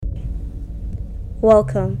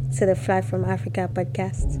Welcome to the Flight from Africa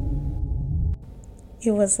podcast.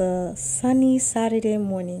 It was a sunny Saturday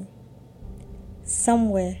morning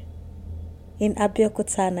somewhere in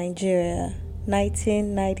Abeokuta, Nigeria,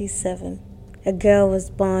 1997. A girl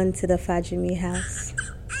was born to the Fajimi house.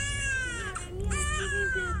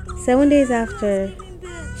 7 days after,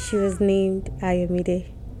 she was named Ayomide.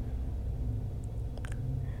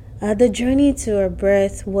 The journey to her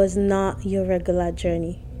birth was not your regular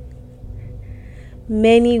journey.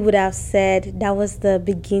 Many would have said that was the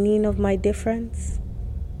beginning of my difference.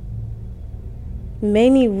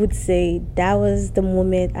 Many would say that was the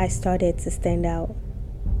moment I started to stand out.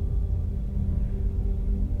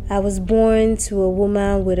 I was born to a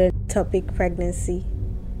woman with an ectopic pregnancy.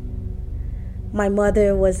 My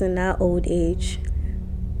mother was in her old age.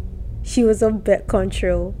 She was on birth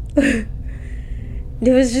control.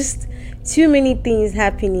 There was just too many things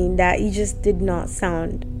happening that it just did not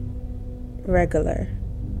sound regular.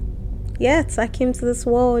 Yes, I came to this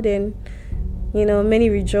world and, many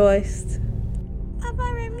rejoiced.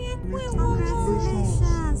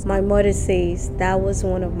 My mother says that was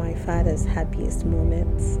one of my father's happiest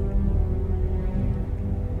moments.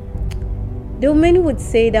 Though many would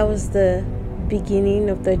say that was the beginning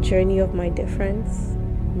of the journey of my difference,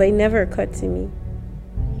 but it never occurred to me.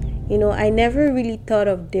 I never really thought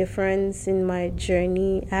of difference in my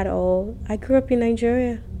journey at all. I grew up in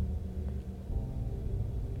Nigeria.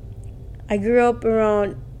 I grew up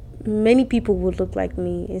around many people who looked like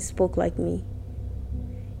me and spoke like me.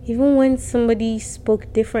 Even when somebody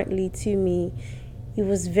spoke differently to me, it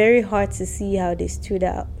was very hard to see how they stood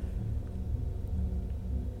out.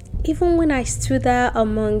 Even when I stood out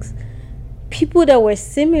amongst people that were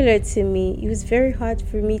similar to me, it was very hard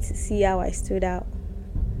for me to see how I stood out.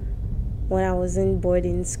 When I was in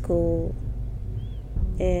boarding school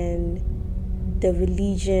and the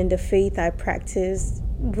religion, the faith I practiced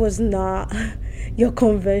was not your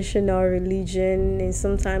conventional religion, and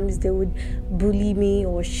sometimes they would bully me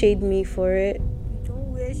or shade me for it.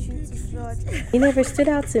 Don't wear shoes, it never stood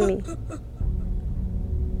out to me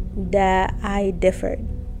that I differed.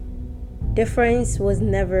 Difference was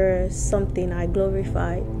never something I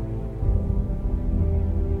glorified.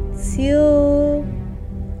 Till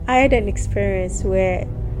I had an experience where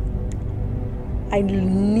I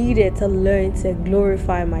needed to learn to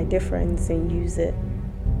glorify my difference and use it.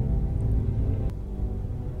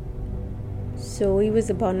 So it was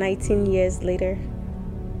about 19 years later.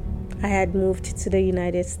 I had moved to the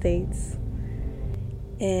United States,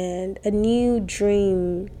 and a new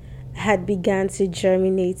dream had begun to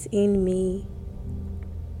germinate in me,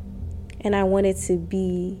 and I wanted to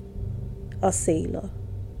be a sailor.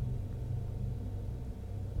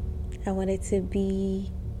 I wanted to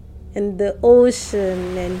be in the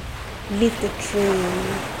ocean and live the dream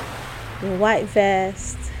in white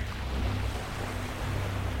vest,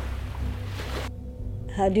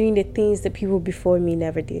 doing the things that people before me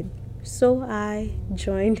never did. So I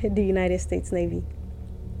joined the United States Navy.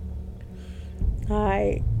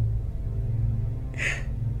 I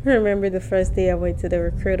remember the first day I went to the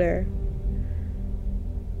recruiter.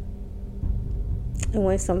 It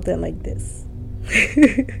went something like this.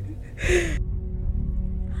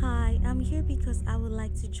 Hi, I'm here because I would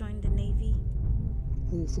like to join the Navy.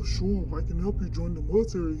 Oh, for sure. I can help you join the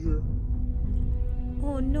military here.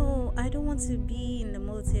 Oh, no, I don't want to be in the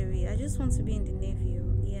military. I just want to be in the Navy,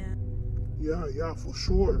 Yeah, for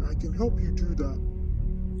sure. I can help you do that.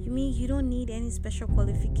 You mean you don't need any special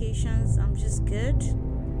qualifications? I'm just good?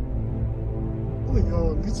 Oh,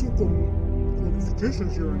 yeah, need some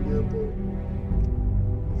qualifications here and there, but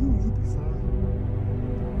you'll be fine.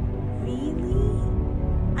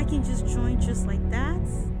 Really? I can just join just like that?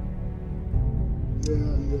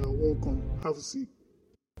 Yeah, welcome. Have a seat.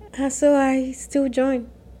 So I still joined.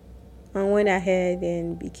 I went ahead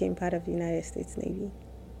and became part of the United States Navy.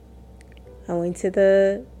 I went to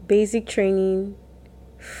the basic training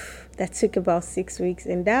that took about 6 weeks,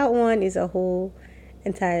 and that one is a whole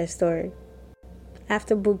entire story.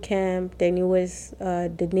 After boot camp, then it was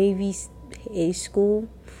the Navy's A school,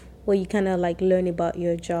 where you kind of learn about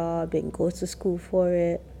your job and go to school for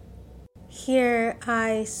it. Here,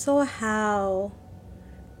 I saw how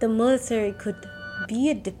the military could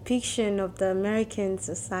be a depiction of the American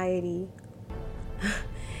society.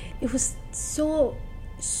 It was so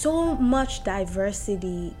much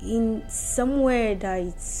diversity in somewhere that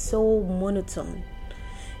it's so monotone.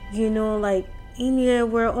 In here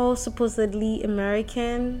we're all supposedly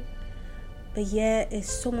American, but yet it's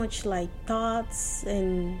so much thoughts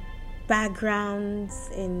and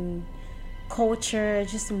backgrounds and culture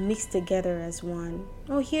just mixed together as one.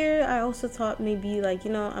 Oh, here I also thought maybe like,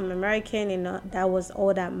 I'm American and that was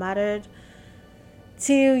all that mattered.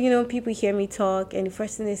 Till, people hear me talk and the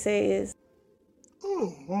first thing they say is,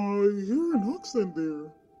 Oh, I hear an accent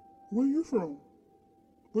there. Where you from?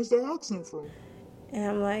 Where's the accent from? and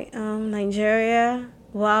I'm like, Nigeria,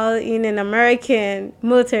 while in an American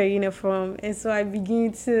military uniform. And so I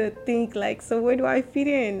begin to think like, so where do I fit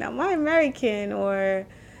in? Am I American or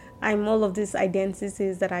I'm all of these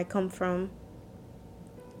identities that I come from?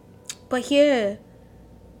 But here,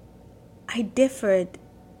 I differed,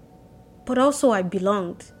 but also I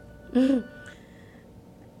belonged.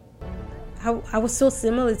 I was so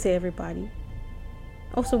similar to everybody.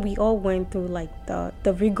 Also, we all went through like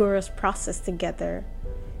the rigorous process together.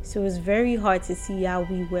 So it was very hard to see how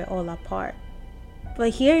we were all apart. But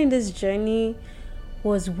here in this journey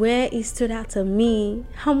was where it stood out to me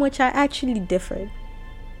how much I actually differed.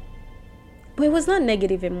 But it was not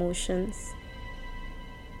negative emotions.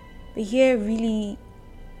 But here really,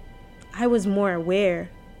 I was more aware.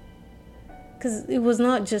 Because it was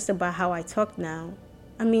not just about how I talk now.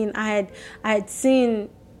 I mean, I had seen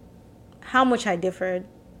how much I differed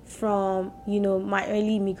from, my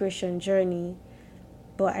early immigration journey.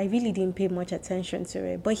 But I really didn't pay much attention to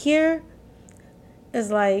it. But here,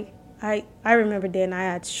 it's like, I remember then I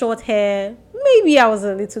had short hair. Maybe I was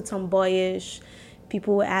a little tomboyish.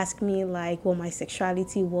 People would ask me like what my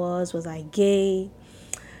sexuality was. Was I gay?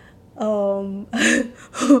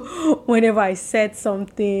 Whenever I said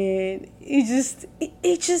something,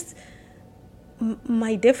 it just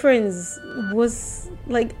my difference was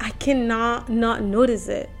like I cannot not notice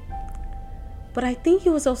it. But I think it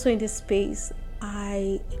was also in this space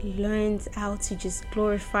I learned how to just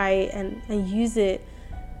glorify it and use it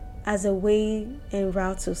as a way and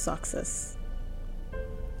route to success.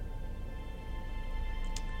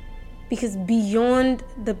 Because beyond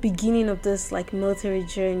the beginning of this like military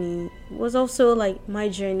journey was also like my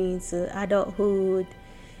journey into adulthood,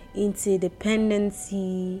 into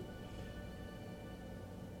dependency.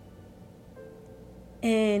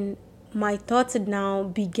 And my thoughts now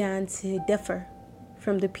began to differ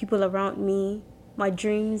from the people around me. My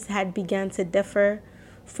dreams had begun to differ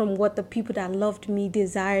from what the people that loved me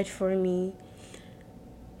desired for me.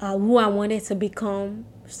 Who I wanted to become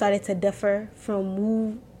started to differ from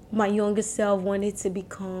who my younger self wanted to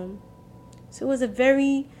become. So it was a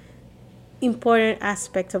very important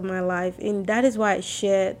aspect of my life, and that is why I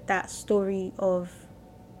shared that story of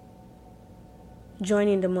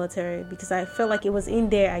joining the military, because I felt like it was in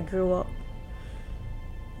there I grew up.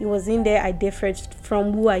 It was in there I differed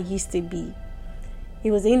from who I used to be.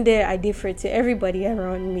 It was in there I differed to everybody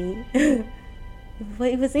around me. But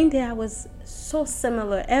it was in there I was so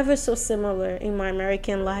similar, ever so similar in my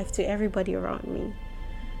American life to everybody around me.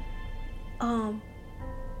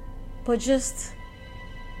 But just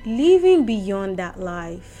living beyond that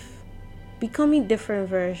life, becoming different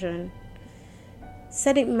version,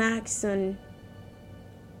 setting marks on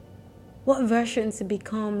what version to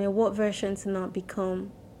become and what version to not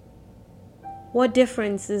become. What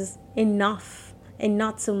difference is enough and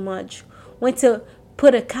not so much. When to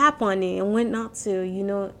put a cap on it and when not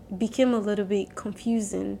to, became a little bit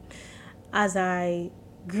confusing as I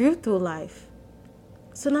grew through life.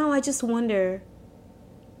 So now I just wonder,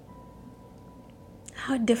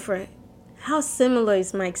 how different, how similar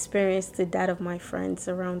is my experience to that of my friends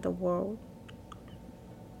around the world?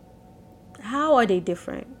 How are they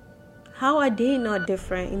different? How are they not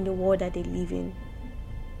different in the world that they live in?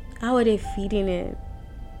 How are they fitting in?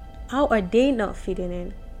 How are they not fitting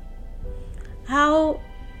in? How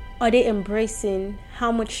are they embracing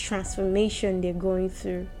how much transformation they're going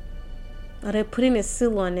through? Are they putting a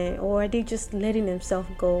seal on it, or are they just letting themselves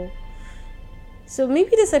go? So maybe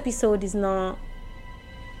this episode is not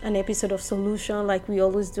an episode of solution like we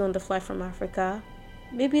always do on the Flight from Africa.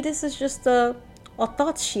 Maybe this is just a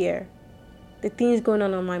thought share. The things going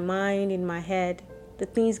on my mind, in my head, the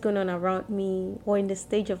things going on around me, or in the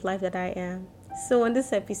stage of life that I am. So on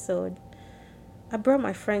this episode, I brought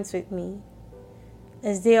my friends with me,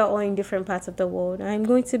 as they are all in different parts of the world. I'm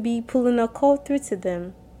going to be pulling a call through to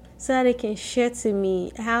them so that they can share to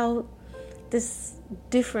me how this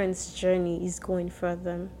difference journey is going for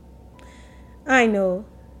them. I know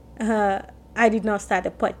I did not start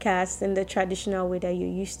the podcast in the traditional way that you're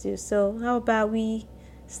used to. So how about we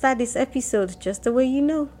start this episode just the way you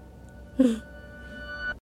know?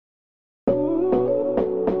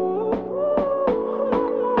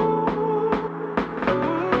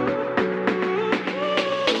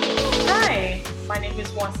 Hi, my name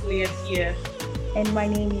is Wansilia here. And my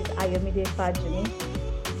name is Ayomide Fajimi.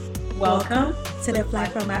 Welcome to the Fly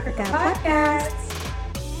from Africa podcast.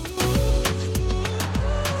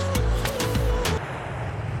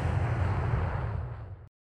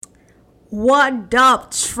 What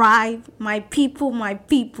up, tribe? My people,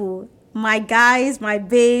 my guys, my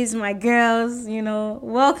babes, my girls,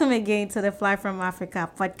 welcome again to the Fly from Africa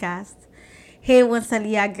podcast. Hey,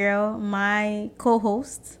 Wansalia girl, my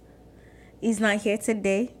co-host is not here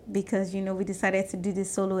today because, we decided to do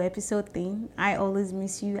this solo episode thing. I always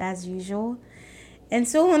miss you as usual. And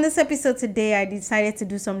so on this episode today, I decided to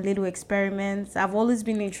do some little experiments. I've always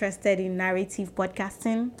been interested in narrative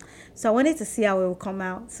podcasting. So I wanted to see how it will come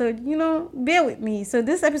out. So, bear with me. So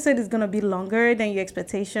this episode is going to be longer than your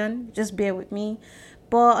expectation. Just bear with me.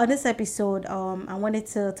 But on this episode, I wanted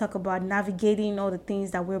to talk about navigating all the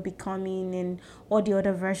things that we're becoming and all the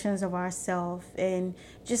other versions of ourselves and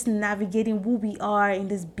just navigating who we are in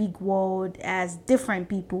this big world as different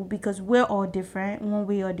people because we're all different one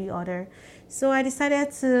way or the other. So I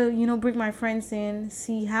decided to, bring my friends in,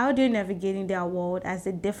 see how they're navigating their world as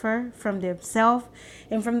they differ from themselves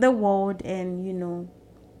and from the world and,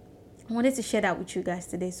 I wanted to share that with you guys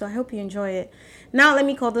today, so I hope you enjoy it. Now, let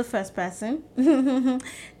me call the first person.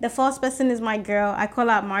 The first person is my girl. I call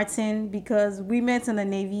her Martin because we met in the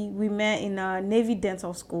Navy. We met in a Navy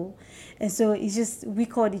dental school. And so it's just, we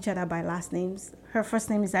called each other by last names. Her first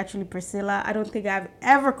name is actually Priscilla. I don't think I've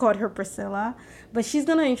ever called her Priscilla, but she's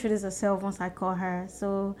going to introduce herself once I call her.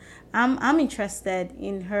 So I'm interested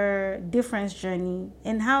in her difference journey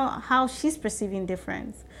and how she's perceiving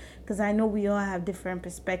difference. Because I know we all have different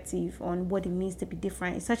perspective on what it means to be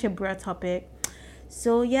different. It's such a broad topic.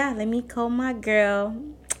 So yeah, let me call my girl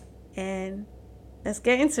and let's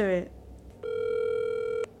get into it.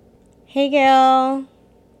 Hey girl.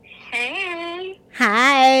 Hey.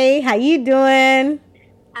 Hi, how you doing?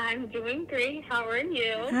 I'm doing great. How are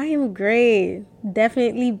you? I am great.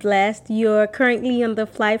 Definitely blessed. You're currently on the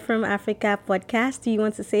Fly from Africa podcast. Do you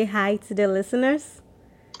want to say hi to the listeners?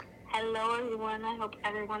 Hello, everyone. I hope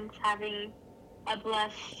everyone's having a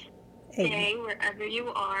blessed day wherever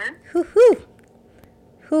you are. Hoo-hoo.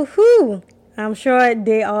 Hoo-hoo. I'm sure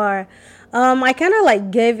they are. I kind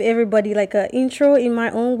of gave everybody an intro in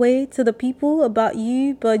my own way to the people about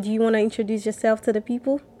you, but do you want to introduce yourself to the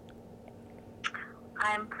people?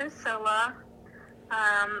 I'm Priscilla.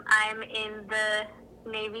 I'm in the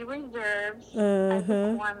Navy Reserves as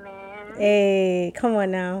a corpsman. Hey, come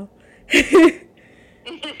on now.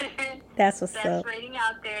 That's what's Best up. rating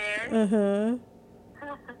out there. And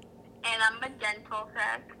I'm a dental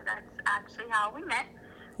tech. That's actually how we met.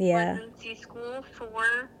 Yeah. Residency school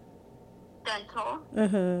for dental.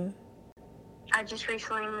 I just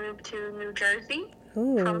recently moved to New Jersey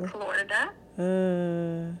from Florida.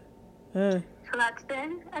 So that's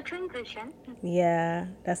been a transition. Yeah,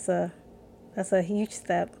 that's a huge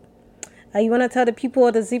step. You want to tell the people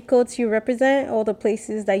all the zip codes you represent, all the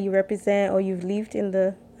places that you represent or you've lived in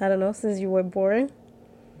since you were born?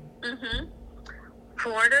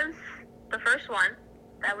 Florida's the first one.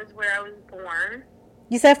 That was where I was born.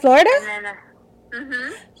 You said Florida? And then,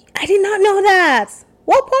 I did not know that.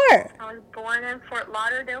 What part? I was born in Fort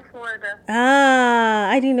Lauderdale, Florida.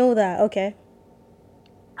 I didn't know that. Okay.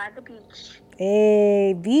 By the beach.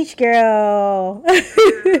 Hey, beach girl.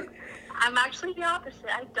 I'm actually the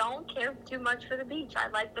opposite. I don't care too much for the beach. I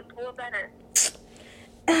like the pool better.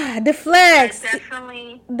 The flex. The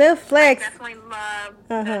flex. I definitely love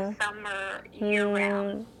the summer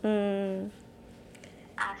year-round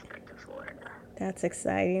aspect of Florida. That's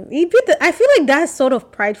exciting. I feel like that's sort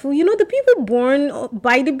of prideful. The people born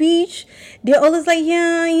by the beach, they're always like,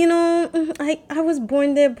 yeah, I was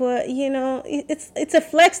born there, but it's a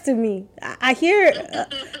flex to me. I hear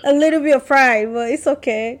a little bit of pride, but it's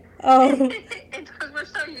okay. It's because we're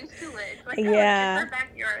so used to it. It's like, yeah. It's our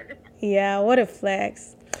backyard. Yeah, what a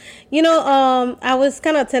flex. I was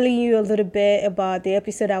kind of telling you a little bit about the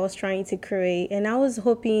episode I was trying to create, and I was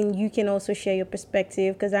hoping you can also share your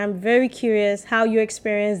perspective because I'm very curious how your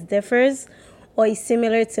experience differs or is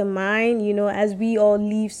similar to mine, as we all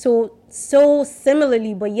live so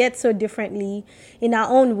similarly but yet so differently in our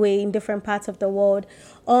own way in different parts of the world.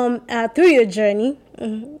 Through your journey,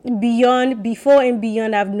 before and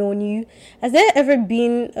beyond I've known you, has there ever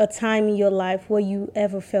been a time in your life where you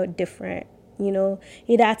ever felt different? Either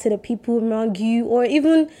to the people around you or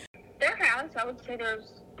even... There has. I would say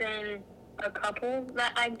there's been a couple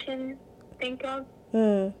that I can think of.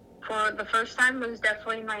 For the first time was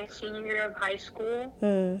definitely my senior year of high school.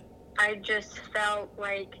 I just felt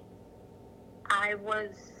like I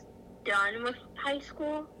was done with high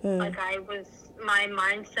school. My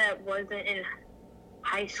mindset wasn't in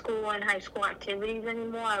high school and high school activities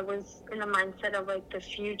anymore. I was in the mindset of like the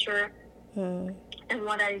future and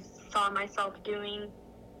what I saw myself doing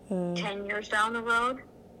 10 years down the road,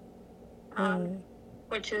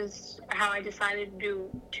 which is how I decided to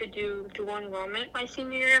do dual enrollment my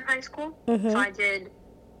senior year of high school. So I did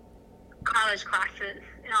college classes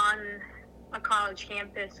on a college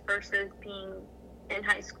campus versus being in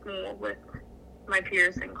high school with my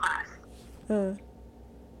peers in class. And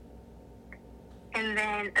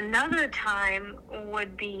then another time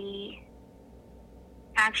would be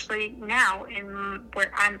actually now in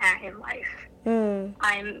where I'm at in life.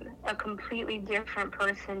 I'm a completely different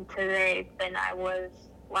person today than I was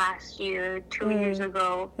last year, 2 years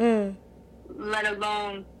ago, let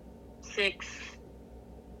alone 6,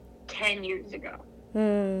 10 years ago.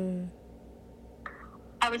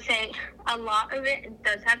 I would say a lot of it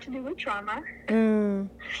does have to do with trauma.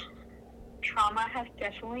 Trauma has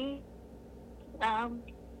definitely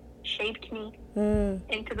shaped me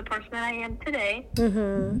into the person that I am today.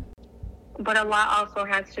 But a lot also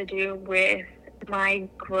has to do with my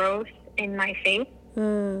growth in my faith.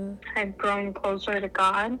 I've grown closer to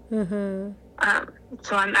God.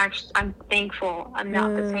 So I'm thankful I'm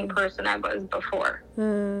not the same person I was before.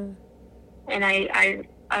 And I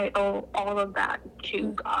owe all of that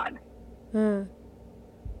to God.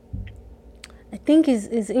 I think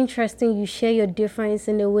it's interesting you share your difference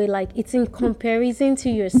in a way like it's in comparison to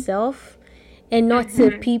yourself and not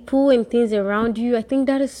to people and things around you. I think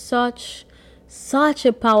that is such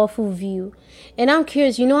a powerful view. And I'm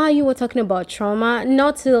curious, you know how you were talking about trauma,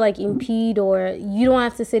 not to like impede, or you don't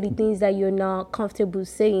have to say the things that you're not comfortable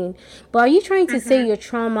saying, but are you trying to say your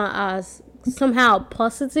trauma as somehow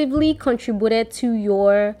positively contributed to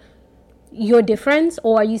your difference,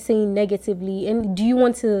 or are you saying negatively? And do you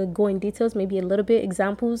want to go in details, maybe a little bit,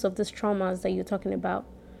 examples of these traumas that you're talking about,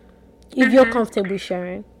 if you're comfortable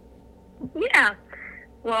sharing? Yeah.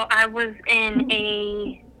 Well, I was in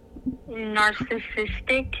a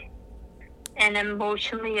narcissistic and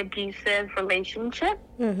emotionally abusive relationship.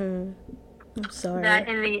 I'm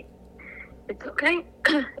sorry. It's okay.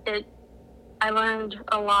 I learned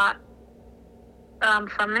a lot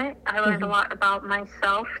from it. I learned a lot about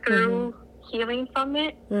myself through healing from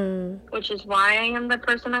it, which is why I am the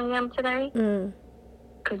person I am today.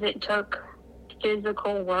 Because it took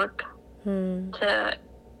physical work to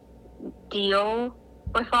deal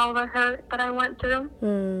with all the hurt that I went through.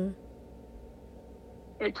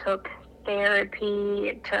 It took therapy.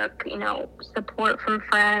 It took, support from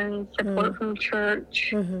friends, support from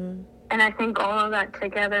church. And I think all of that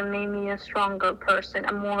together made me a stronger person,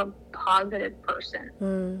 a more positive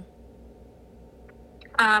person.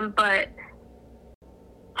 But,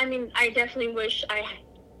 I mean, I definitely wish I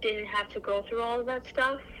didn't have to go through all of that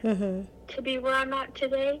stuff to be where I'm at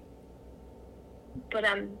today. But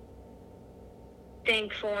I'm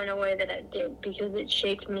thankful in a way that I did, because it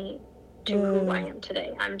shaped me to who I am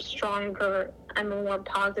today. I'm stronger. I'm a more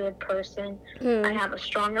positive person. I have a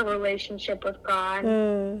stronger relationship with God.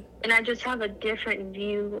 And I just have a different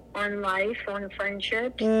view on life, on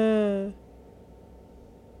friendships.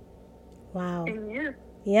 Wow. And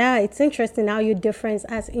yeah, it's interesting how your difference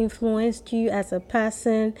has influenced you as a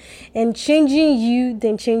person and changing you,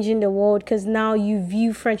 then changing the world, because now you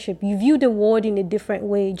view friendship, you view the world in a different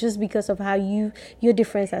way just because of how your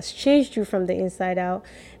difference has changed you from the inside out.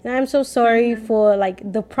 And I'm so sorry for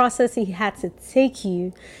like the process it had to take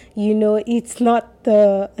you. It's not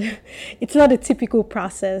a typical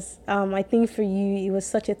process. I think for you it was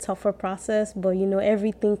such a tougher process, but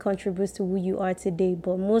everything contributes to who you are today.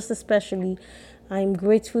 But most especially, I'm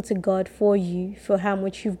grateful to God for you, for how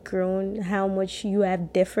much you've grown, how much you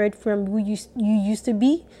have differed from who you used to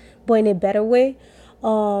be, but in a better way.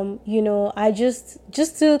 I just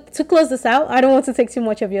to close this out, I don't want to take too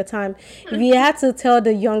much of your time. If you had to tell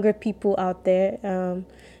the younger people out there,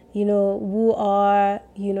 who are,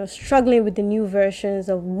 struggling with the new versions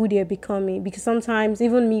of who they're becoming, because sometimes,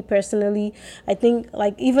 even me personally, I think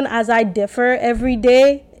like even as I differ every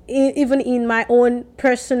day, even in my own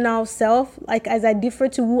personal self, like as I differ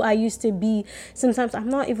to who I used to be, sometimes I'm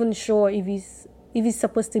not even sure if it's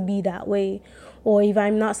supposed to be that way, or if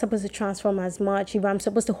I'm not supposed to transform as much, if I'm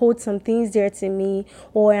supposed to hold some things dear to me,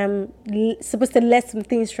 or I'm supposed to let some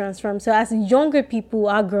things transform. So as younger people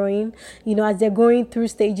are growing, as they're going through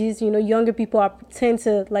stages, younger people tend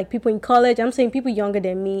to, like people in college, I'm saying people younger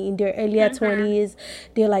than me in their earlier 20s,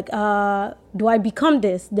 they're like, do I become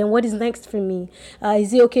this? Then what is next for me?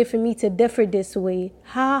 Is it okay for me to differ this way?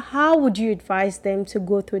 How would you advise them to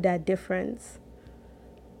go through that difference?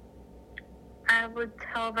 I would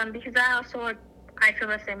tell them, because I feel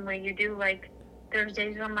the same way you do. Like, there's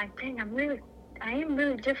days where I'm like, dang, I'm really I am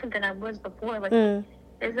really different than I was before. Like,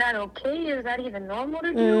 is that okay? Is that even normal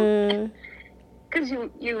to do? Because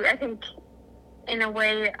I think, in a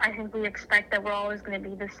way, I think we expect that we're always going to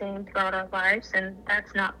be the same throughout our lives, and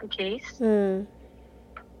that's not the case.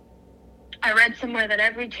 I read somewhere that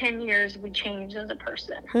every 10 years we change as a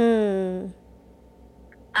person.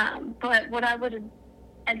 But what I would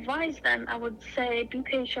advise them, I would say be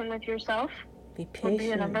patient with yourself. Be patient. Would be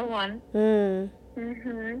the number one.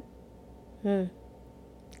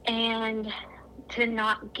 And to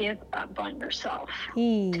not give up on yourself.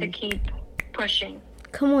 To keep pushing.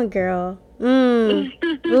 Come on, girl.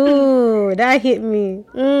 Ooh, that hit me.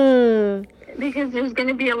 Because there's going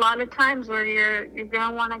to be a lot of times where you're going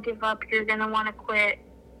to want to give up. You're going to want to quit.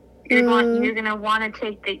 You're going to want to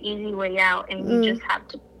take the easy way out, and you just have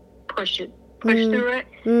to push through it,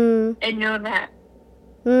 and know that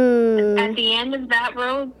at the end of that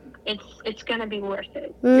road, it's going to be worth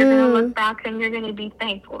it. You're going to look back and you're going to be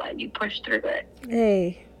thankful that you pushed through it.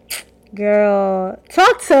 Hey, girl,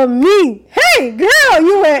 talk to me. Hey,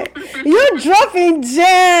 girl, you're dropping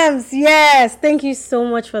gems. Yes, thank you so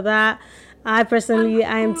much for that. I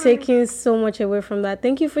am taking so much away from that.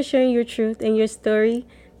 Thank you for sharing your truth and your story.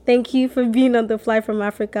 Thank you for being on the Fly from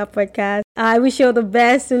Africa podcast. I wish you all the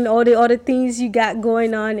best and all the other things you got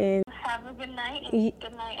going on. And have a good night. And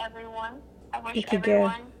good night, everyone. I wish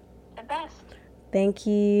everyone the best. Thank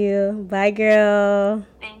you. Bye, girl.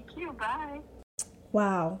 Thank you. Bye.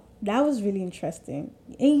 Wow, that was really interesting.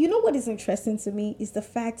 And you know what is interesting to me is the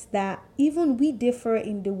fact that even we differ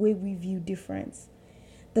in the way we view difference.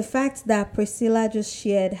 The fact that Priscilla just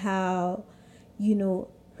shared how,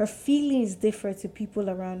 her feelings differ to people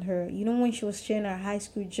around her. When she was sharing her high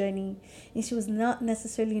school journey, and she was not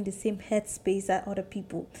necessarily in the same headspace as other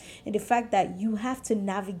people. And the fact that you have to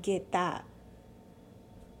navigate that.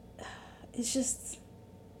 It's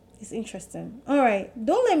interesting. All right,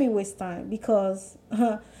 don't let me waste time because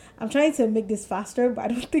I'm trying to make this faster, but I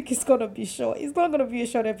don't think it's going to be short. It's not going to be a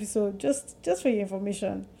short episode, just for your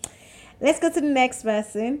information. Let's go to the next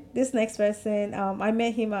person. This next person, I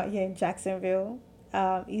met him out here in Jacksonville.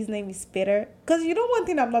 His name is Peter. Because one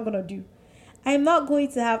thing I'm not going to do. I'm not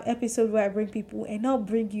going to have episode where I bring people and I'll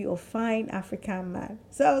bring you a fine African man.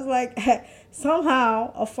 So I was like,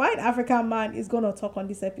 somehow a fine African man is going to talk on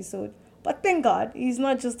this episode. But thank God, he's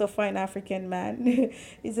not just a fine African man.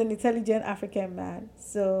 He's an intelligent African man.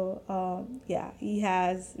 So, he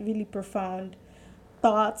has really profound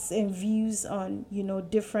thoughts and views on,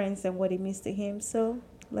 difference and what it means to him. So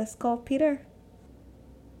let's call Peter.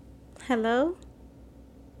 Hello.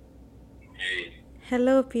 Hey.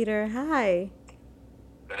 Hello, Peter. Hi.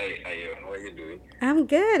 Hi, Ayo. How are you doing? I'm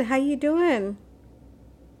good. How you doing?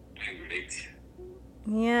 I'm great.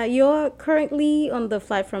 Yeah, you're currently on the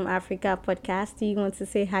Flight from Africa podcast. Do you want to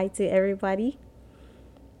say hi to everybody?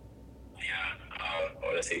 Yeah, I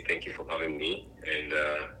want to say thank you for having me. And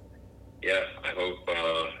I hope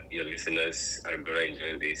your listeners are going to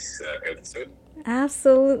enjoy this episode.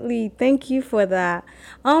 Absolutely. Thank you for that.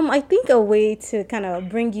 I think a way to kind of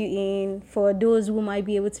bring you in for those who might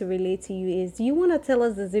be able to relate to you is, do you want to tell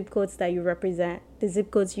us the zip codes that you represent, the zip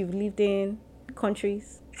codes you've lived in,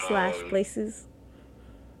 countries / places?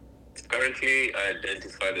 Currently, I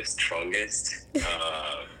identify the strongest.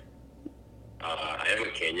 I am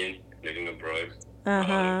a Kenyan living abroad.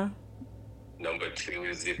 Number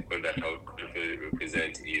 2 zip code that I would currently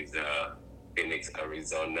represent is Phoenix,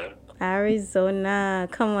 Arizona. Arizona,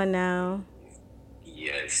 come on now.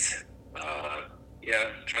 Yes.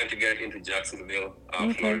 Trying to get into Jacksonville,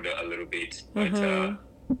 Florida a little bit, but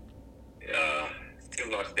still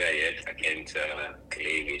not there yet. I can't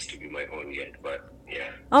claim it to be my own yet, but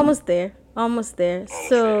yeah. Almost there.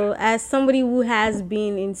 So, as somebody who has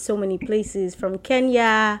been in so many places, from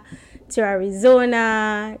Kenya to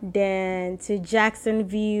Arizona, then to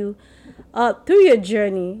Jacksonville, through your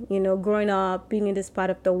journey, growing up, being in this part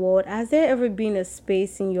of the world, has there ever been a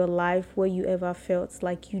space in your life where you ever felt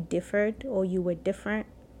like you differed or you were different?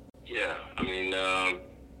 Yeah, I mean, I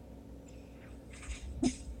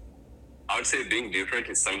would say being different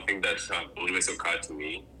is something that always occurred to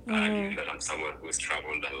me, given that I'm someone who's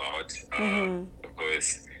traveled a lot,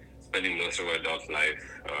 because spending most of my adult life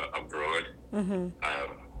abroad,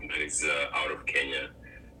 that is out of Kenya,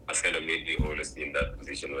 has kind of made me always be in that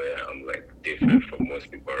position where I'm like different from most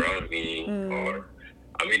people around me, or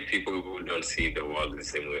I meet people who don't see the world the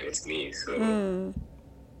same way as me. So I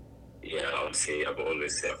would say I've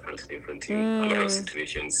always felt different in a lot of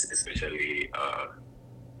situations, especially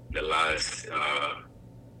the last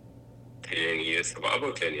 10 years,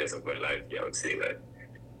 about 10 years of my life. I would say that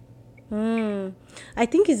I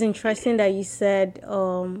think it's interesting that you said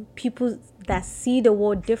people that see the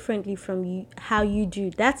world differently from you, how you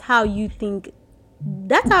do. That's how you think.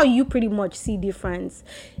 That's how you pretty much see difference.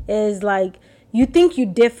 Is like you think you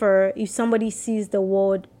differ if somebody sees the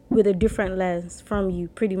world with a different lens from you,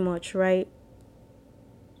 pretty much, right?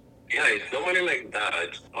 Yeah, it's normally like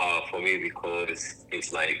that for me because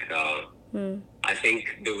it's like I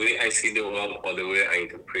think the way I see the world or the way I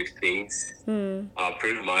interpret things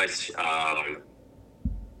pretty much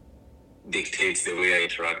dictates the way I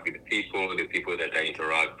interact with the people that I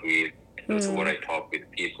interact with, and also what I talk with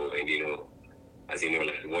people. And as you know,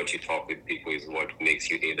 like what you talk with people is what makes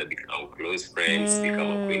you either become close friends,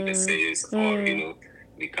 become acquaintances, or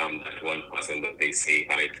become that one person that they say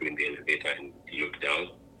hi to in the elevator and you look down.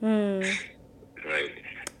 Right.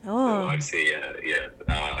 So I'd say,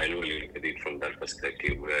 I really look at it from that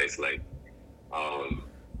perspective, where it's like,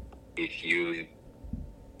 if you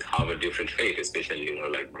have a different faith, especially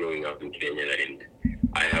like growing up in Kenya, and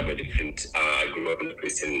I have a different. I grew up in a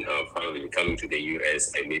Christian family. Coming to the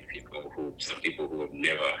US, I met some people who have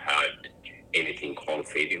never had anything called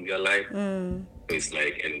faith in their life. It's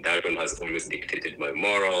like, and that one has always dictated my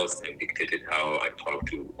morals and dictated how I talk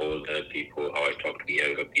to older people, how I talk to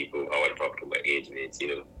younger people, how I talk to my age mates.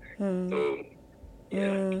 So.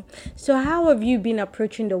 Yeah. So how have you been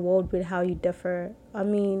approaching the world with how you differ? I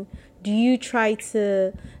mean, do you try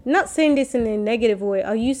to, not saying this in a negative way,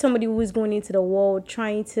 are you somebody who is going into the world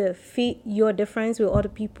trying to fit your difference with other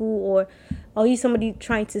people, or are you somebody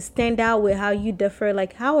trying to stand out with how you differ?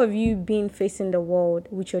 Like, how have you been facing the world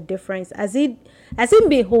with your difference? Has it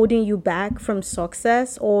been holding you back from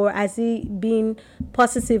success, or has it been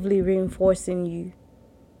positively reinforcing you?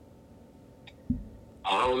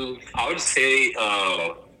 I would say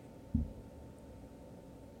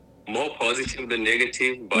more positive than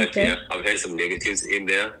negative, but yeah, I've had some negatives in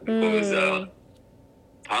there because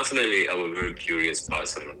personally, I'm a very curious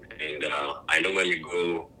person, and I normally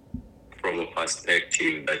go from a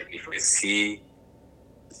perspective that if I see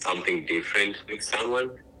something different with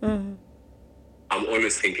someone, I'm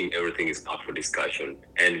always thinking everything is up for discussion,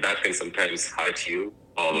 and that can sometimes hurt you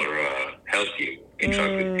or help you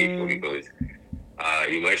interact with people because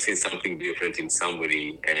you might see something different in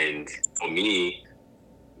somebody, and for me,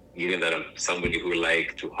 that I'm somebody who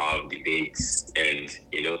like to have debates, and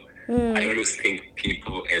I always think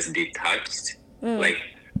people as detached. Like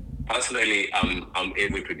personally, I'm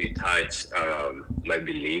able to detach my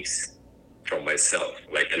beliefs from myself.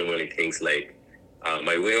 Like I normally things like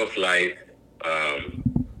my way of life.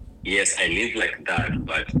 Yes, I live like that,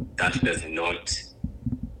 but that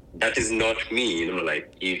is not me.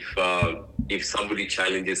 Like if somebody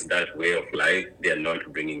challenges that way of life, they are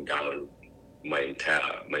not bringing down my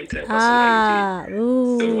entire personality.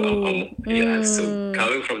 So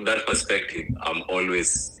coming from that perspective, I'm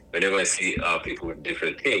always, whenever I see people with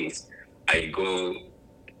different things, I go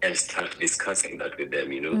and start discussing that with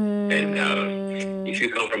them, and if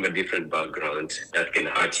you come from a different background, that can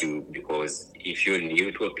hurt you because if you're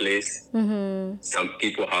new to a place, some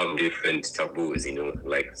people have different taboos,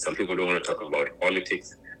 like some people don't want to talk about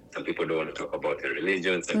politics. Some people don't want to talk about their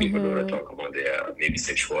religion. Some people don't want to talk about their maybe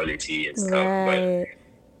sexuality and stuff. But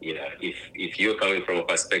if you're coming from a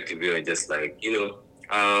perspective where you're just like,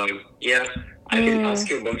 I can ask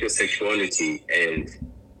you about your sexuality, and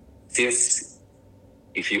since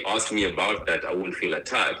if you ask me about that, I won't feel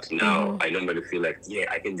attacked. Now, I normally feel like,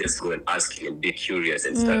 I can just go and ask you and be curious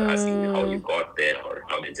and start asking you how you got there or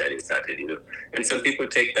how the journey started, And some people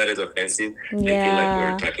take that as offensive. They feel like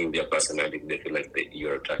you're attacking their personality. They feel like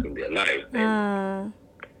you're attacking their life. And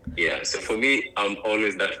so for me, I'm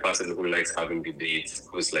always that person who likes having debates,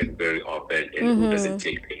 who's like very open and who doesn't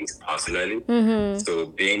take things personally. So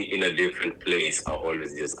being in a different place, I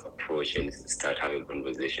always just approach and start having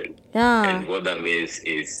conversation. And what that means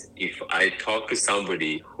is if I talk to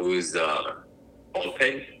somebody who's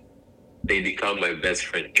open, they become my best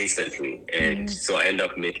friend instantly. And so I end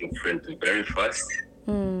up making friends very fast,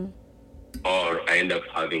 or I end up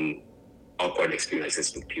having awkward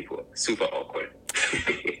experiences with people. Super awkward.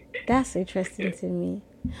 That's interesting to me.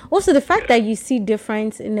 Also, the fact that you see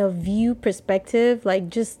difference in a view perspective, like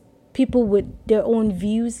just people with their own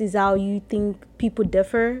views is how you think people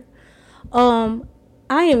differ. I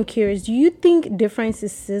am curious, do you think difference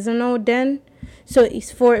is seasonal then? So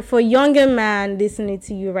it's for a younger man listening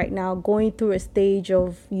to you right now, going through a stage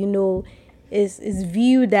of, is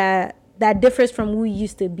view that differs from who he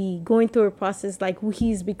used to be, going through a process like who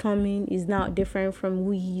he's becoming is now different from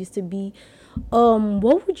who he used to be.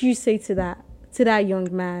 What would you say to that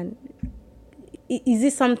young man? is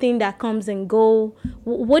it something that comes and go?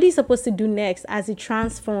 What is supposed to do next as it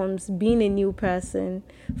transforms being a new person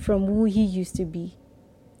from who he used to be?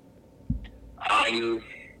 To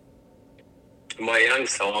my young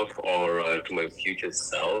self or to my future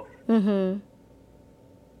self,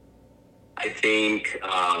 I think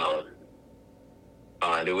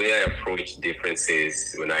the way I approach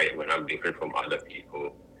differences when I'm different from other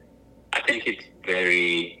people, I think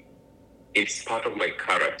it's part of my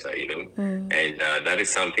character, and that is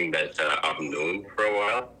something that I've known for a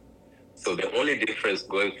while. So the only difference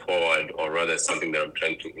going forward, or rather something that I'm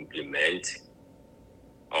trying to implement,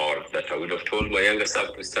 or that I would have told my younger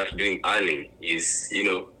self to start doing early, is,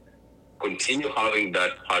 continue having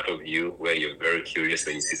that part of you where you're very curious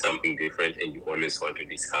when you see something different and you always want to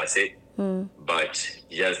discuss it, but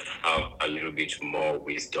just have a little bit more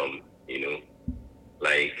wisdom,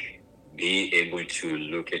 like be able to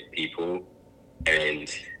look at people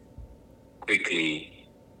and quickly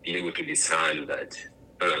be able to discern that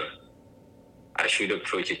I should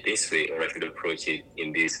approach it this way, or I should approach it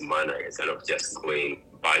in this manner, instead of just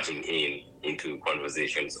barging into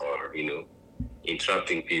conversations, or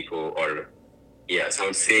interrupting people. So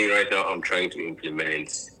I'm saying right now I'm trying to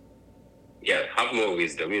implement, have more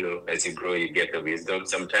wisdom. As you grow, you get the wisdom.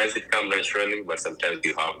 Sometimes it comes naturally, but sometimes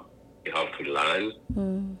you have to learn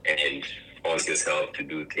and force yourself to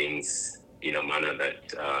do things in a manner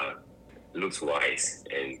that looks wise,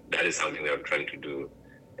 and that is something that I'm trying to do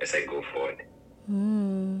as I go forward.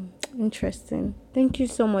 Interesting. Thank you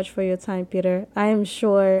so much for your time, Peter. I am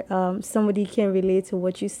sure somebody can relate to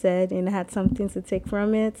what you said and had something to take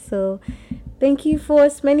from it. So thank you for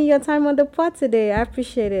spending your time on the pod today. I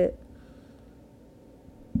appreciate it.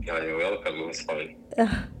 Yeah, you're welcome. It was fun.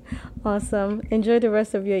 Awesome. Enjoy the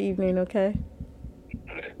rest of your evening, okay?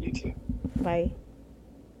 You too. Bye.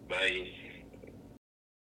 Bye.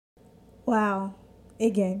 Wow.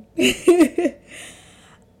 Again.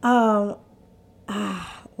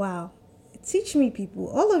 Wow. Teach me, people.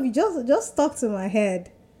 All of you, just talk to my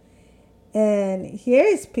head. And here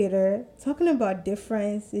is Peter talking about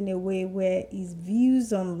difference in a way where his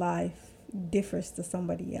views on life differs to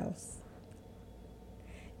somebody else.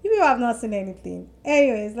 You people have not seen anything.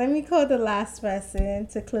 Anyways, let me call the last person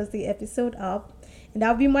to close the episode up, and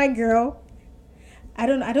that'll be my girl. I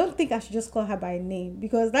don't think I should just call her by name,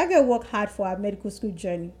 because that girl worked hard for her medical school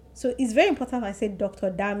journey. So it's very important I say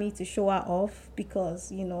Dr. Dami to show her off,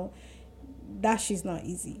 because that she's not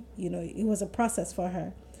easy. It was a process for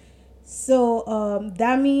her. So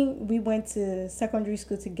Dami, we went to secondary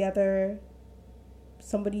school together.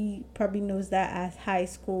 Somebody probably knows that as high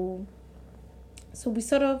school. So we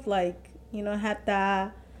sort of had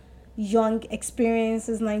that young experience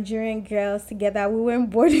as Nigerian girls together. We were in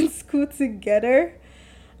boarding school together.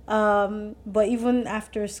 But even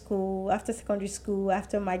after school, after secondary school,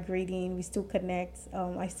 after migrating, we still connect.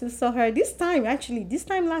 I still saw her this time last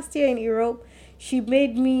year in Europe. She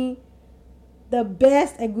made me the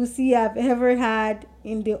best egusi I've ever had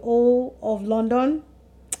in the whole of London.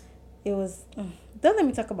 It was, don't let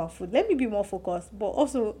me talk about food. Let me be more focused. But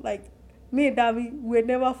also, me and Dami, we're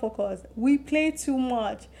never focused. We play too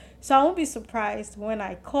much. So I won't be surprised when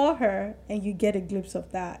I call her and you get a glimpse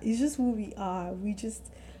of that. It's just who we are.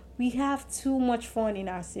 We have too much fun in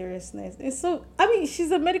our seriousness. And so,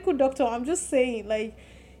 she's a medical doctor. I'm just saying,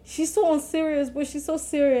 she's so unserious, but she's so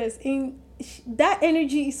serious. And that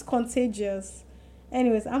energy is contagious.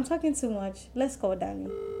 Anyways, I'm talking too much. Let's call Dami.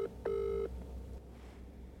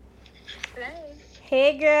 Hello.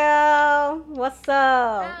 Hey, girl. What's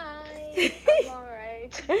up? Hi. I'm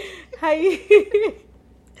alright. How you?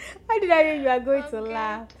 How did I know you are going to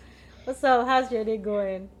laugh? What's up? How's your day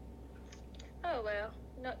going? Oh, well,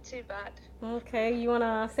 not too bad. Okay, you want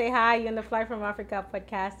to say hi? You're on the Flight from Africa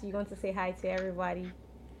podcast. You want to say hi to everybody?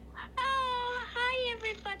 Oh, hi,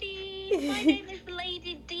 everybody. My name is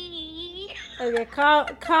Lady D. Okay,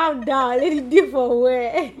 calm down. Lady D for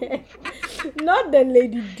where? Not the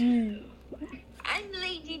Lady D. I'm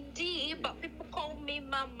Lady D, but people call me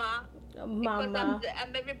Mama. Mama. Because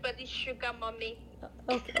I'm everybody's sugar mommy.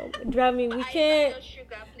 Okay, Drama,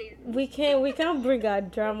 we can't bring our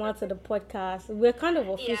drama to the podcast. We're kind of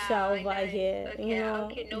official over here,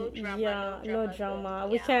 Okay, no drama. No drama.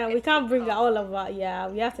 We can't bring all of our. Yeah,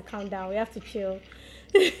 we have to calm down. We have to chill.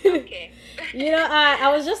 Okay.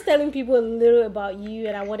 I was just telling people a little about you,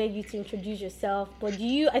 and I wanted you to introduce yourself. But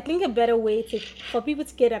I think a better way for people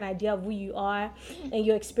to get an idea of who you are and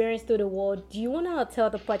your experience through the world, do you want to tell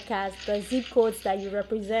the podcast the zip codes that you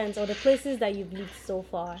represent or the places that you've lived so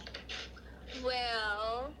far?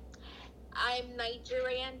 Well, I'm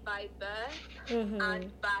Nigerian by birth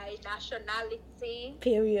and by nationality.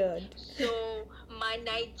 Period. So my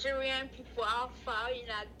Nigerian people are far in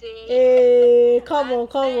a day. Hey, come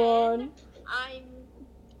on.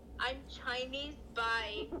 I'm Chinese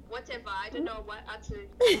by whatever. I don't know how to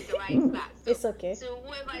categorize that. So, it's okay. So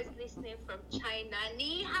whoever is listening from China,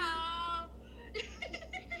 ni hao.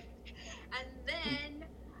 And then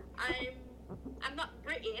I'm not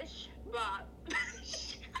British, but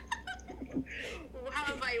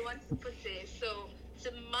however you want to put it. So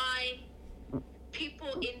to my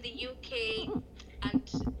people in the UK and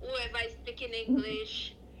whoever is speaking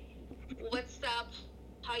English, what's up?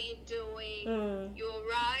 How you doing? You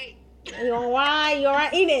alright? You're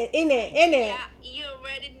right. In it. Yeah, you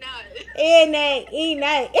already know. In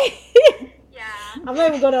it. Yeah. I'm not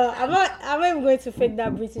even going to fake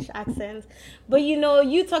that British accent. But you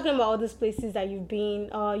talking about all these places that you've been,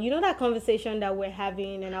 that conversation that we're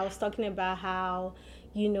having, and I was talking about how,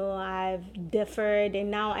 I've differed,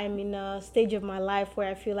 and now I'm in a stage of my life where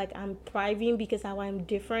I feel like I'm thriving because how I'm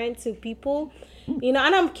different to people, and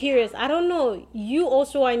I'm curious. I don't know. You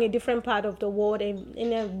also are in a different part of the world,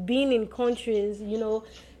 and being in countries,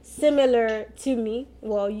 similar to me.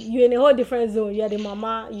 Well, you're in a whole different zone. You're the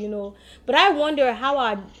mama, But I wonder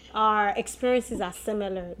how our experiences are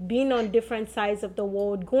similar, being on different sides of the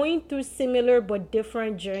world, going through similar but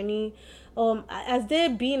different journey. Has there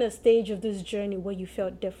been a stage of this journey where you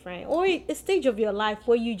felt different, or a stage of your life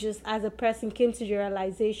where you just, as a person, came to the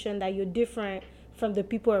realization that you're different from the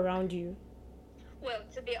people around you? Well,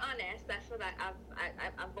 to be honest, I feel like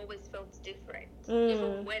I've always felt different,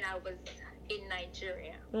 even when I was in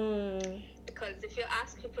Nigeria. Because if you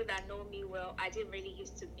ask people that know me well, I didn't really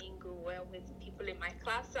used to mingle well with people in my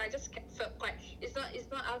class, so I just felt quite. It's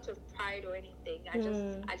not out of pride or anything. I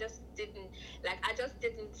just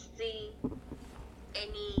didn't see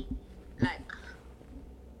any, like,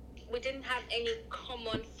 we didn't have any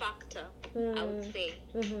common factor. I would say.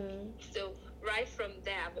 So right from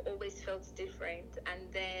there, I've always felt different, and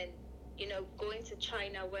then going to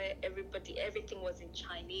China where everything was in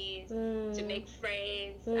Chinese, to make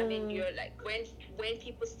friends. I mean, you're like, when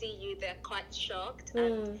people see you, they're quite shocked,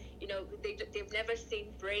 and they've never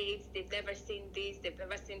seen braids, they've never seen this, they've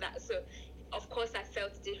never seen that. So of course I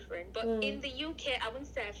felt different. But in the UK, I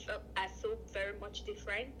wouldn't say I felt very much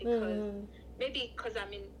different, because maybe because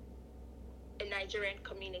I'm in a Nigerian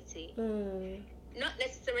community. Not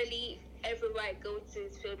necessarily everywhere I go to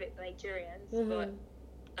is filled with Nigerians, but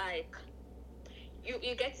like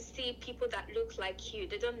you get to see people that look like you.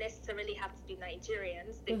 They don't necessarily have to be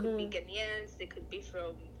Nigerians. They could be Ghanaians, they could be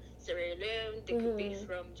from Sierra Leone, they could be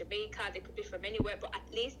from Jamaica, they could be from anywhere, but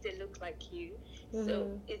at least they look like you.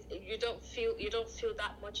 So you don't feel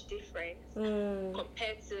that much difference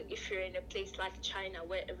compared to if you're in a place like China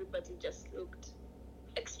where everybody just looked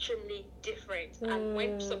extremely different, and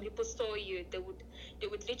when some people saw you, they would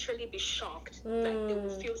literally be shocked. Like, they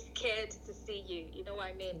would feel scared to see you. You know what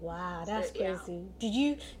I mean? Wow, that's crazy.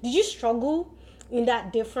 Yeah. Did you struggle in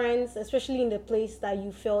that difference, especially in the place that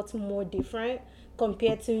you felt more different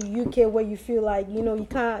compared to UK, where you feel like you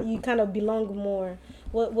kind of belong more?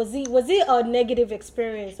 Was it a negative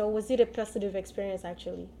experience, or was it a positive experience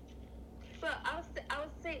actually? Well, I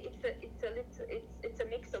would say it's a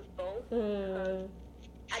mix of both.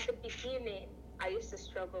 At the beginning, I used to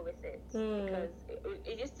struggle with it, because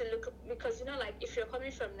it used to look, because like, if you're coming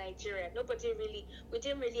from Nigeria, we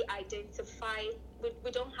didn't really identify.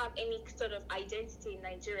 We don't have any sort of identity in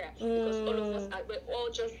Nigeria, because all of us we're all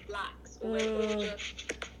just blacks, or we're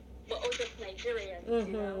all just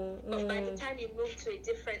Nigerians, But by the time you move to a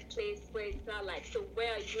different place where it's not like, so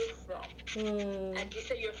where are you from? And you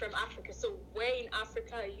say you're from Africa, so where in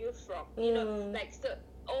Africa are you from? Like, so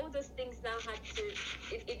all those things now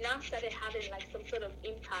it now started having like some sort of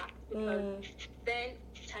impact, because then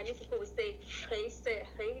Chinese people would say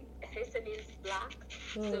Hese means black,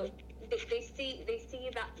 so they see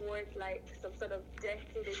that word like some sort of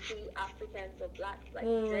dirty. They see Africans or blacks like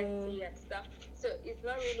dirty and stuff. So it's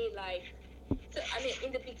not really like. So I mean,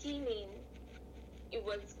 in the beginning, it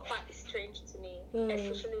was quite strange to me,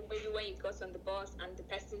 especially maybe when you got on the bus and the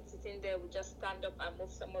person sitting there would just stand up and move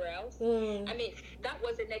somewhere else. I mean, that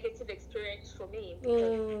was a negative experience for me,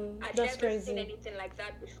 because I'd never seen anything like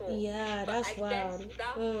that before. Yeah, but that's wild. Guess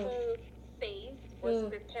that whole phase was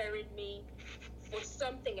preparing me for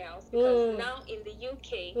something else, because now in the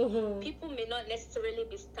UK, people may not necessarily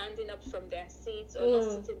be standing up from their seats or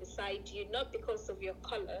not sitting beside you, not because of your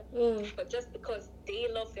color, but just because they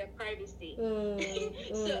love their privacy.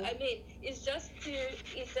 So I mean, it's just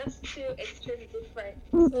two extremely different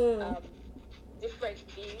different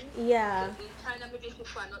view. Yeah. Because in China, maybe people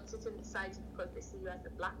are not sitting beside you because they see you as a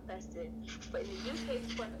black person. But in the UK,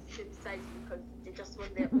 people are not sitting beside you because they just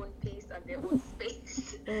want their own peace and their own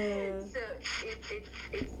space. So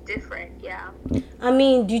it's different, yeah. I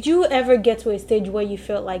mean, did you ever get to a stage where you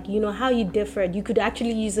felt like, how you differed, you could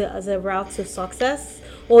actually use it as a route to success?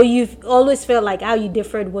 Or you've always felt like how you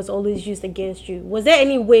differed was always used against you? Was there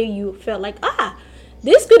any way you felt like,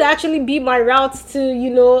 this could actually be my route to,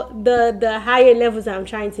 the higher levels I'm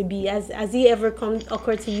trying to be? Has it ever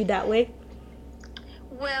occurred to you that way?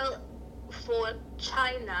 Well, for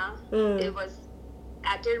China, it was,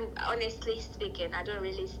 honestly speaking, I don't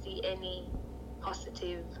really see any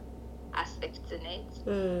positive aspects in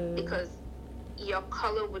it, because your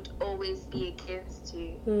color would always be against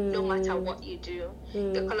you. No matter what you do,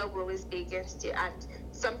 the color will always be against you, and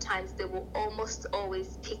sometimes they will almost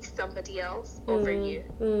always pick somebody else over you,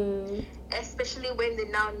 especially when they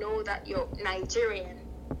now know that you're Nigerian.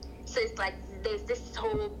 So it's like there's this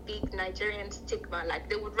whole big Nigerian stigma, like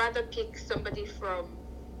they would rather pick somebody from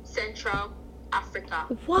Central Africa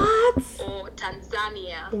or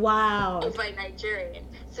Tanzania over a Nigerian.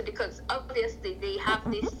 So because obviously they have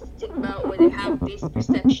this stigma, or they have this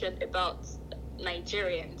perception about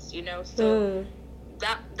Nigerians, so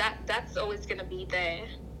that's always gonna be there.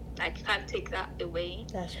 Like, you can't take that away.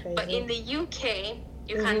 That's crazy. But in the UK,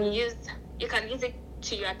 you can use it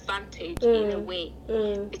to your advantage in a way,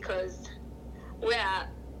 because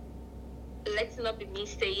let's not be me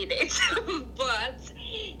saying it, but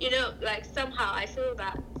like somehow I feel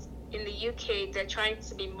that in the UK they're trying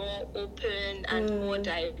to be more open and more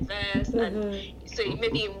diverse, and so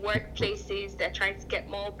maybe in workplaces they're trying to get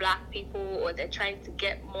more black people, or they're trying to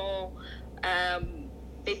get more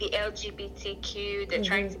maybe LGBTQ. They're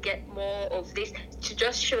trying to get more of this to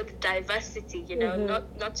just show the diversity,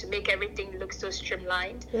 not to make everything look so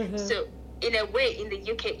streamlined. So in a way, in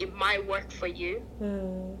the UK, it might work for you.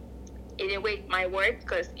 In a way, it might work,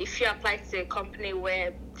 because if you apply to a company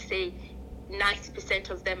where, say, 90%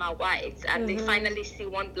 of them are white, and they finally see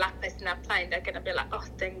one black person applying, they're gonna be like, oh,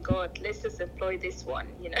 thank God, let's just employ this one,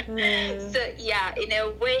 So yeah, in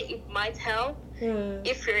a way, it might help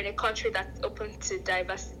if you're in a country that's open to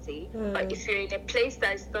diversity. But if you're in a place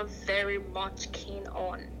that is not very much keen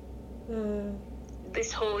on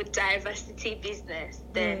this whole diversity business,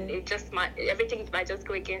 then everything might just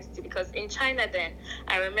go against you. Because in China, then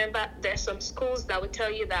I remember there's some schools that would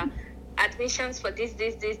tell you that admissions for this,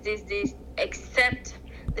 except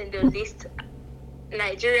then they'll list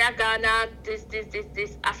Nigeria, Ghana,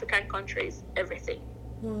 this African countries, everything.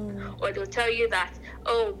 Or they'll tell you that,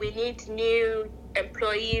 we need new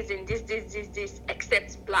employees in this,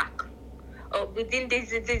 except black. Or within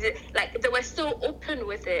this, like they were so open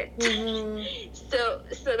with it. So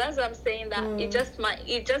that's what I'm saying, that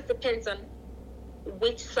it just depends on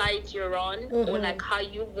which side you're on, or like how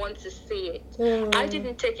you want to see it. I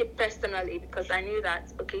didn't take it personally, because I knew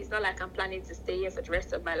that, okay, it's not like I'm planning to stay here for the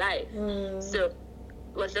rest of my life. So it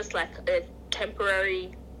was just like a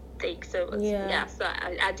temporary thing. So so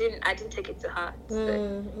I didn't take it to heart.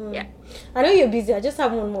 So, yeah. I know you're busy. I just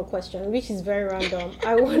have one more question, which is very random.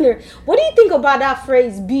 I wonder, what do you think about that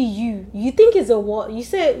phrase, be you? You think it's a what? You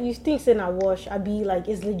say you think it's in a wash. I be like,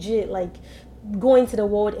 it's legit, like going to the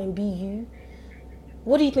world and be you.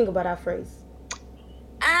 What do you think about that phrase?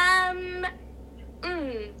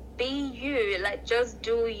 Be you, like just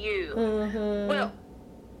do you. Well,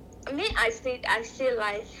 me, I see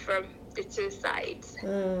life from the two sides,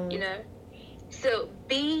 So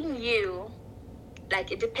being you,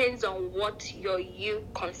 like, it depends on what your you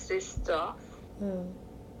consists of.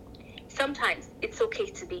 Sometimes it's okay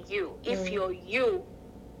to be you if your you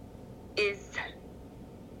is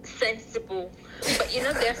sensible. But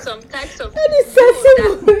there are some types of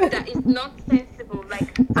that is not sensible.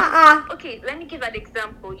 Like, okay, let me give an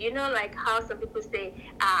example. Like how some people say,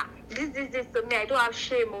 this for me, I don't have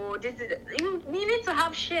shame, or this is you need to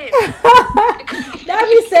have shame.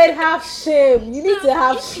 That said have shame. You need to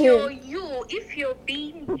have shame. If you're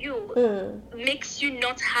being you makes you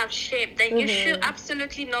not have shame, then you should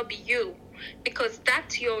absolutely not be you. Because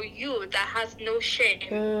that's your you that has no shame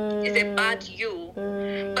is a bad you.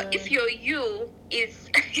 But if your you is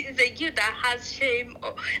a you that has shame,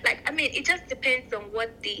 or it just depends on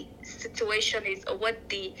what the situation is, or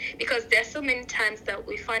because there's so many times that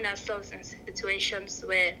we find ourselves in situations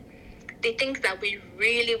where the things that we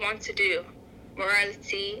really want to do,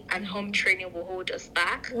 morality and home training, will hold us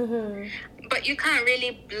back. But you can't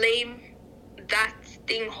really blame that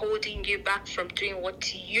thing holding you back from doing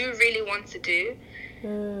what you really want to do,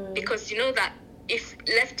 because you know that if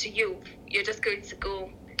left to you, you're just going to go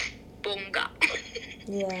bonga.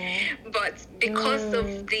 Yeah. But because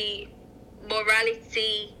of the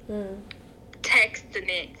morality text in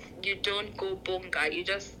it, you don't go bonga. You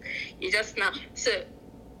just now. So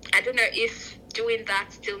I don't know if doing that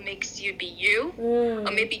still makes you be you,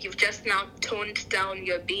 or maybe you've just now toned down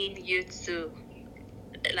your being you to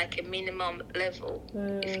like a minimum level,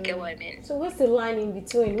 if you get what I mean. So what's the line in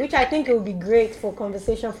between? Which I think it would be great for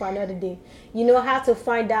conversation for another day. You know, how to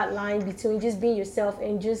find that line between just being yourself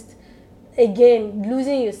and just, again,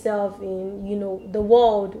 losing yourself in, you know, the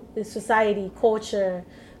world, the society, culture,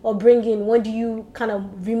 or bringing, when do you kind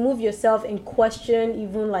of remove yourself and question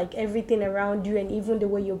even like everything around you and even the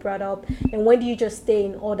way you're brought up, and when do you just stay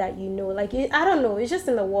in all that you know? Like, I don't know, it's just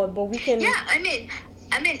in the world, but we can... Yeah, I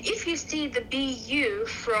mean, if you see the be you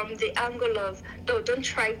from the angle of, no, don't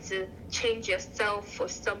try to change yourself for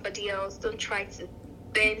somebody else. Don't try to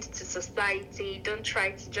bend to society. Don't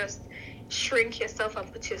try to just shrink yourself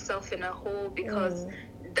and put yourself in a hole because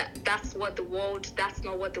that's what the world, that's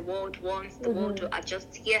not what the world wants. The world will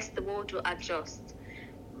adjust. Yes, the world will adjust.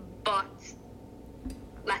 But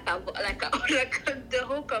like the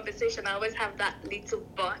whole conversation, I always have that little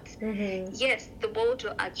but. Yes, the world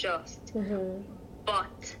will adjust.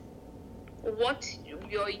 But what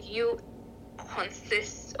your you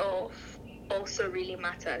consists of also really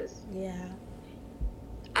matters. Yeah.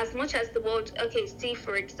 As much as the world, okay, see,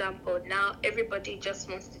 for example, now everybody just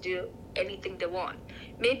wants to do anything they want.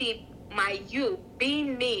 Maybe my you,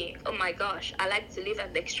 being me, oh my gosh, I like to live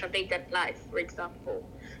an extravagant life, for example.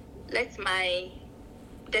 Let my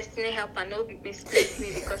destiny helper not misplace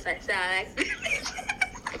me because I say I like to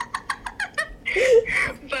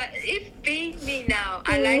But if being me now,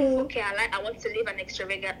 I want to live an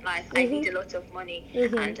extravagant life. I need a lot of money,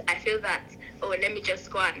 and I feel that, let me just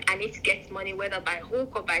go and I need to get money, whether by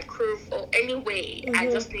hook or by crook or any way. I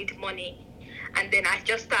just need money, and then I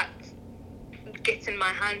just start getting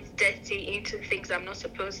my hands dirty into things I'm not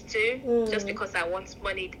supposed to, just because I want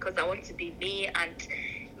money, because I want to be me, and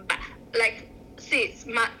like, see, it's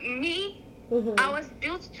me. I was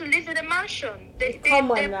built to live in a mansion. They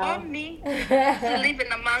want me to live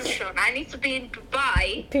in a mansion. I need to be in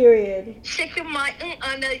Dubai. Period. Shaking my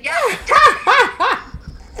on a yacht.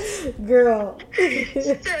 Girl.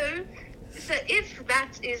 So if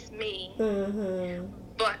that is me,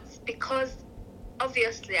 but because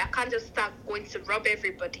obviously I can't just start going to rob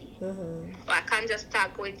everybody, or I can't just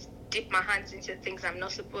start going to dip my hands into things I'm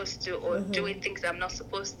not supposed to, or doing things I'm not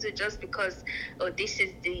supposed to, just because this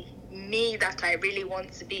is the me that I really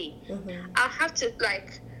want to be. I'll have to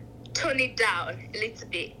like tone it down a little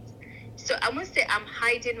bit. So I won't say I'm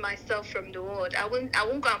hiding myself from the world. I won't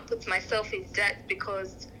go and put myself in debt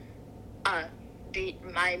because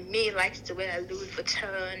my me likes to wear a Louis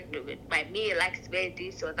Vuitton, my me likes to wear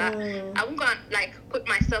this or that. I won't go and like put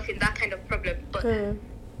myself in that kind of problem, but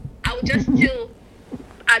I will just still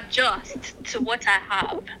adjust to what I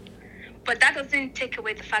have. But that doesn't take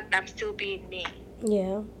away the fact that I'm still being me.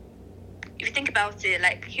 Yeah. If you think about it,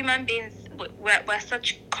 like, human beings, we're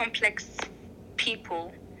such complex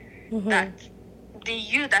people that the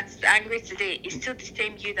you that's angry today is still the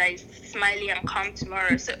same you that is smiley and calm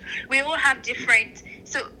tomorrow. So we all have different.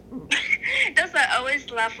 So that's why I always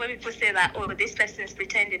laugh when people say that, this person is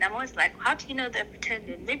pretending. I'm always like, how do you know they're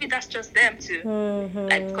pretending? Maybe that's just them too.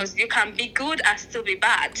 Like, because you can be good and still be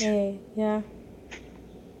bad. Yeah.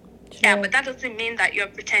 Yeah, but that doesn't mean that you're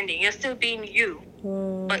pretending. You're still being you.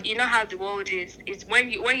 But you know how the world is. It's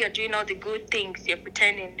when you're doing all the good things, you're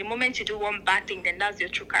pretending. The moment you do one bad thing, then that's your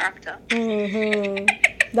true character.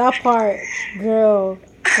 That part, girl.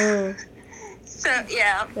 So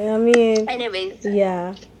yeah. I mean, anyways.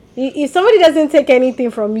 Yeah. If somebody doesn't take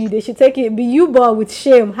anything from you, they should take it. Be you, but with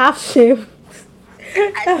shame, have shame.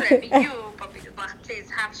 I said be you, but please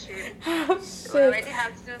have shame. We already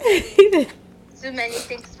have too many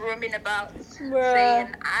things roaming about,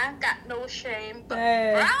 saying I got no shame, but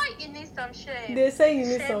you need some shame. They say you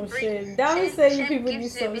need some shame. That means say you people need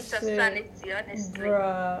some shame. Sanity, honestly.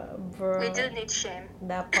 Bruh. We do need shame.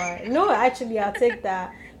 That part. No, actually, I'll take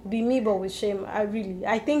that. Be me, but with shame.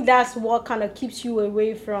 I think that's what kind of keeps you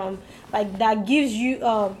away from, like, that gives you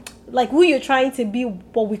like who you're trying to be,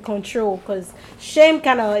 but with control. Because shame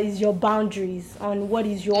kind of is your boundaries on what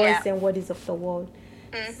is yours and what is of the world.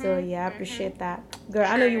 So yeah, I appreciate that, girl.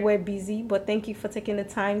 I know you were busy, but thank you for taking the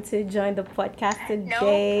time to join the podcast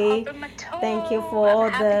today. No problem at all. Thank you for all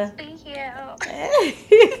happy to be here.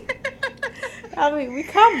 I mean, we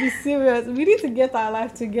can't be serious. We need to get our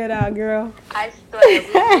life together, girl. I swear,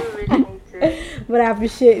 we do really need to. But I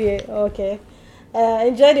appreciate it. Okay.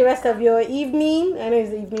 Enjoy the rest of your evening. I know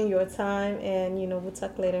it's evening your time, and we'll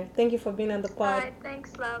talk later. Thank you for being on the pod. Alright,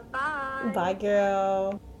 thanks, love. Bye. Bye,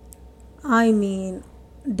 girl. I mean,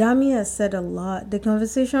 Dami has said a lot. The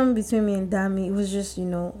conversation between me and Dami, it was just, a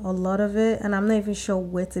lot of it, and I'm not even sure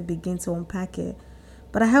where to begin to unpack it.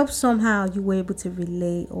 But I hope somehow you were able to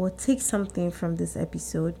relate or take something from this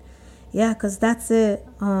episode. Yeah, because that's it.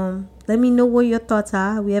 Let me know what your thoughts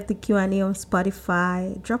are. We have the Q&A on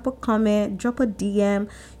Spotify. Drop a comment, drop a DM.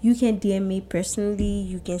 You can DM me personally.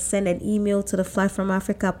 You can send an email to the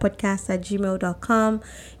flightfromafricapodcast@gmail.com.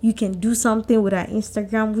 You can do something with our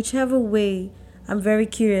Instagram, whichever way. I'm very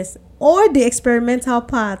curious. Or the experimental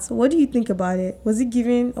parts. What do you think about it? Was it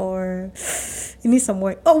given or it needs some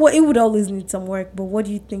work? Oh, well, it would always need some work. But what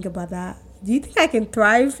do you think about that? Do you think I can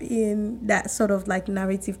thrive in that sort of like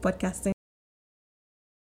narrative podcasting?